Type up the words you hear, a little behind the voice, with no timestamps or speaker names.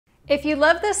If you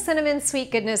love the cinnamon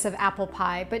sweet goodness of apple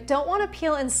pie, but don't want to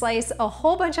peel and slice a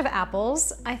whole bunch of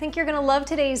apples, I think you're going to love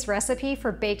today's recipe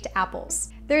for baked apples.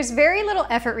 There's very little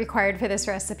effort required for this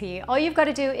recipe. All you've got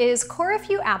to do is core a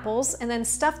few apples and then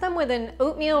stuff them with an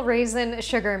oatmeal raisin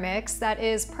sugar mix that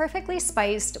is perfectly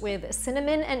spiced with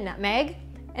cinnamon and nutmeg,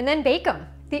 and then bake them.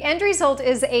 The end result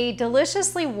is a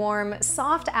deliciously warm,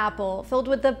 soft apple filled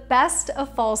with the best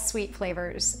of fall sweet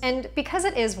flavors. And because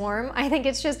it is warm, I think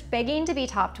it's just begging to be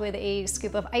topped with a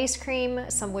scoop of ice cream,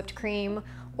 some whipped cream,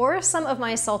 or some of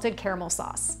my salted caramel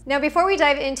sauce. Now, before we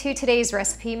dive into today's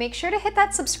recipe, make sure to hit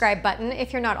that subscribe button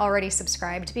if you're not already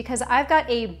subscribed, because I've got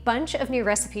a bunch of new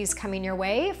recipes coming your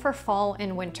way for fall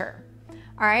and winter.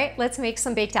 All right, let's make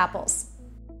some baked apples.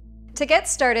 To get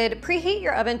started, preheat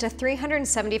your oven to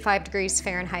 375 degrees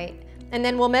Fahrenheit, and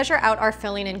then we'll measure out our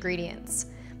filling ingredients.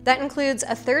 That includes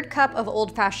a 1/3 cup of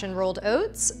old-fashioned rolled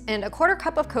oats and a 1/4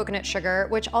 cup of coconut sugar,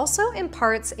 which also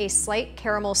imparts a slight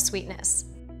caramel sweetness.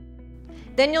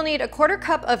 Then you'll need a 1/4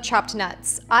 cup of chopped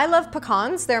nuts. I love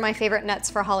pecans, they're my favorite nuts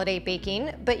for holiday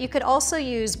baking, but you could also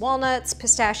use walnuts,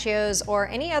 pistachios, or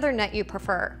any other nut you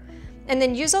prefer. And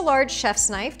then use a large chef's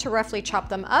knife to roughly chop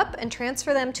them up and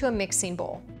transfer them to a mixing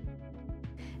bowl.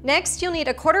 Next, you'll need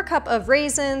a 1/4 cup of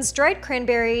raisins, dried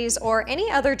cranberries, or any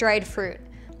other dried fruit.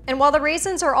 And while the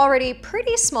raisins are already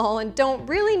pretty small and don't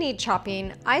really need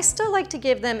chopping, I still like to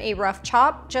give them a rough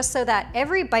chop just so that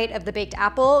every bite of the baked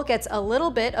apple gets a little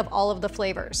bit of all of the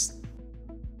flavors.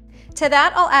 To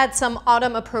that, I'll add some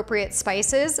autumn-appropriate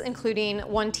spices, including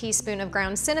 1 teaspoon of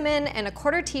ground cinnamon and a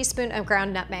 1/4 teaspoon of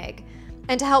ground nutmeg.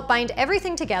 And to help bind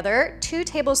everything together, 2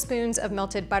 tablespoons of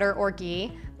melted butter or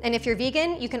ghee, and if you're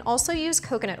vegan, you can also use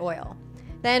coconut oil.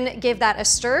 Then give that a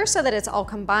stir so that it's all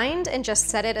combined and just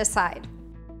set it aside.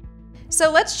 So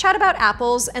let's chat about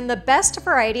apples and the best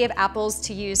variety of apples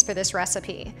to use for this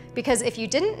recipe, because if you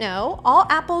didn't know, all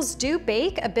apples do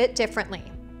bake a bit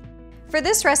differently. For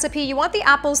this recipe, you want the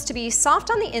apples to be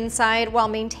soft on the inside while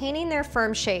maintaining their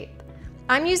firm shape.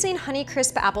 I'm using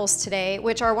Honeycrisp apples today,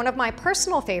 which are one of my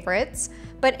personal favorites,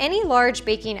 but any large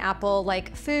baking apple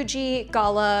like Fuji,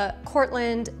 Gala,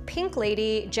 Cortland, Pink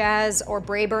Lady, Jazz, or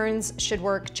Braeburns should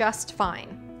work just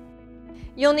fine.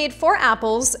 You'll need 4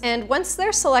 apples, and once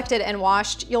they're selected and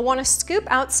washed, you'll want to scoop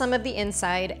out some of the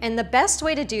inside, and the best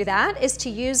way to do that is to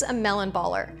use a melon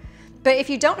baller. But if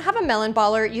you don't have a melon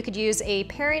baller, you could use a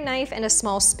paring knife and a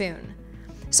small spoon.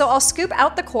 So I'll scoop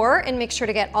out the core and make sure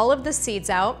to get all of the seeds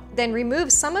out, then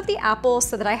remove some of the apple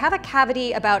so that I have a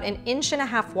cavity about 1.5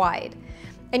 inches wide.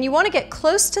 And you want to get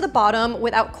close to the bottom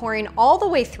without coring all the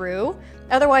way through,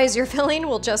 otherwise your filling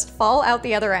will just fall out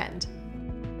the other end.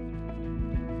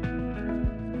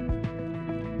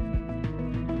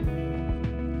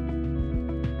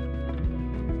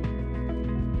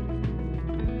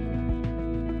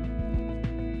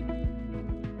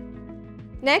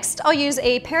 Next, I'll use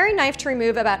a paring knife to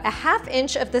remove about 1/2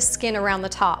 inch of the skin around the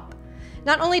top.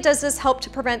 Not only does this help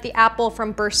to prevent the apple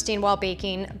from bursting while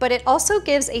baking, but it also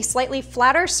gives a slightly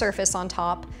flatter surface on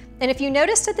top. And if you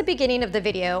noticed at the beginning of the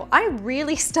video, I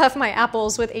really stuff my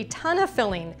apples with a ton of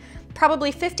filling,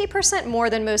 probably 50%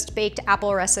 more than most baked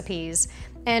apple recipes,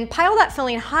 and pile that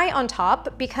filling high on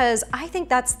top because I think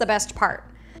that's the best part.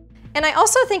 And I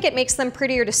also think it makes them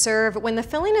prettier to serve when the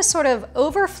filling is sort of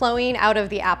overflowing out of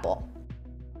the apple.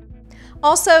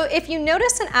 Also, if you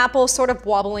notice an apple sort of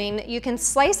wobbling, you can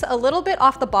slice a little bit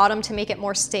off the bottom to make it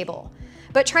more stable.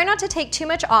 But try not to take too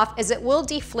much off as it will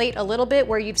deflate a little bit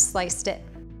where you've sliced it.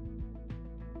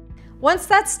 Once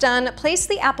that's done, place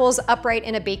the apples upright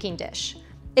in a baking dish.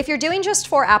 If you're doing just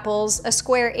 4 apples, a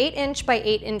square 8-inch by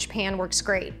 8-inch pan works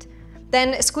great.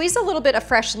 Then squeeze a little bit of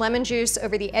fresh lemon juice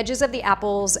over the edges of the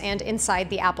apples and inside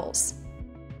the apples.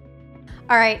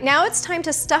 All right, now it's time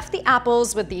to stuff the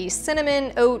apples with the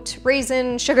cinnamon, oat,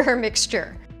 raisin, sugar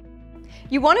mixture.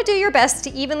 You want to do your best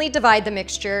to evenly divide the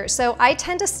mixture, so I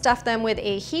tend to stuff them with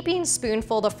a heaping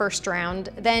spoonful the first round,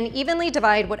 then evenly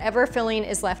divide whatever filling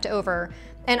is left over,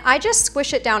 and I just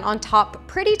squish it down on top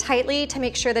pretty tightly to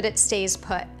make sure that it stays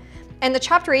put. And the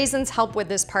chopped raisins help with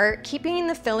this part, keeping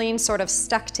the filling sort of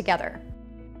stuck together.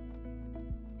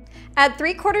 Add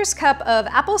 3/4 cup of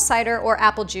apple cider or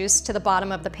apple juice to the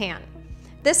bottom of the pan.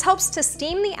 This helps to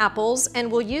steam the apples,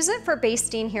 and we'll use it for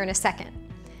basting here in a second.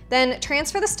 Then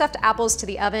transfer the stuffed apples to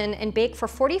the oven and bake for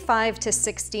 45 to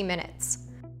 60 minutes.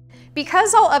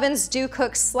 Because all ovens do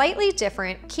cook slightly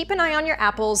different, keep an eye on your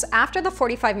apples after the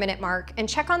 45-minute mark and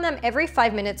check on them every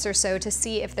 5 minutes or so to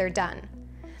see if they're done.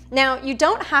 Now, you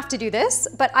don't have to do this,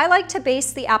 but I like to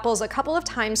baste the apples a couple of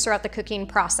times throughout the cooking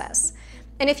process.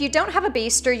 And if you don't have a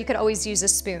baster, you could always use a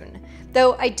spoon.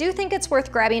 Though I do think it's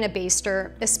worth grabbing a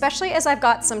baster, especially as I've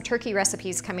got some turkey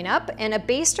recipes coming up, and a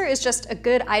baster is just a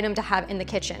good item to have in the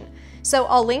kitchen. So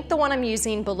I'll link the one I'm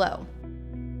using below.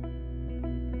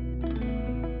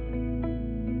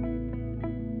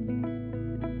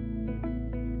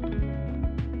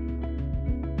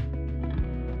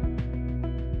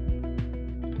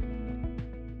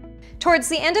 Towards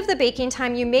the end of the baking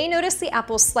time, you may notice the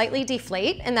apples slightly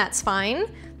deflate, and that's fine,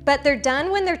 but they're done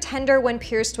when they're tender when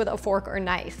pierced with a fork or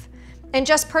knife. And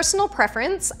just personal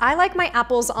preference, I like my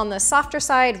apples on the softer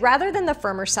side rather than the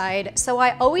firmer side, so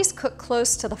I always cook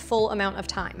close to the full amount of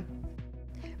time.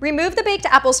 Remove the baked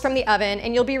apples from the oven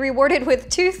and you'll be rewarded with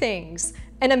two things: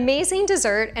 an amazing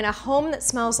dessert and a home that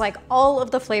smells like all of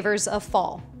the flavors of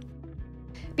fall.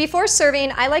 Before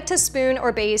serving, I like to spoon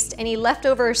or baste any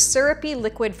leftover syrupy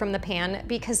liquid from the pan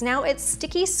because now it's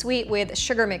sticky sweet with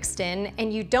sugar mixed in,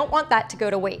 and you don't want that to go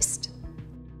to waste.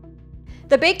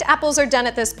 The baked apples are done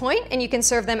at this point and you can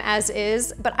serve them as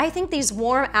is, but I think these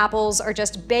warm apples are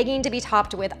just begging to be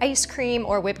topped with ice cream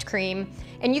or whipped cream,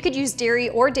 and you could use dairy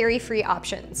or dairy-free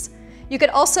options. You could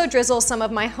also drizzle some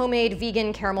of my homemade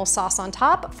vegan caramel sauce on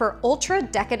top for ultra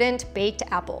decadent baked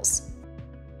apples.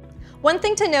 One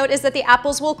thing to note is that the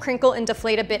apples will crinkle and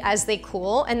deflate a bit as they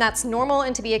cool, and that's normal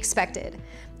and to be expected.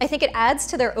 I think it adds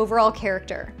to their overall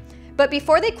character. But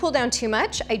before they cool down too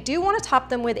much, I do want to top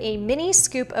them with a mini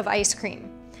scoop of ice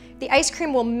cream. The ice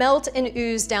cream will melt and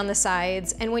ooze down the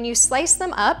sides, and when you slice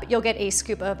them up, you'll get a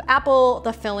scoop of apple,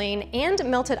 the filling, and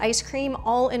melted ice cream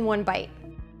all in one bite.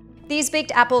 These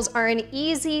baked apples are an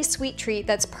easy, sweet treat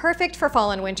that's perfect for fall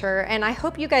and winter, and I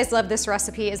hope you guys love this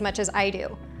recipe as much as I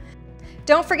do.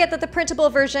 Don't forget that the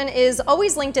printable version is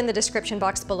always linked in the description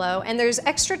box below, and there's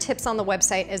extra tips on the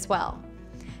website as well.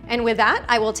 And with that,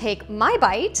 I will take my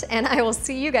bite, and I will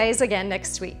see you guys again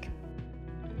next week.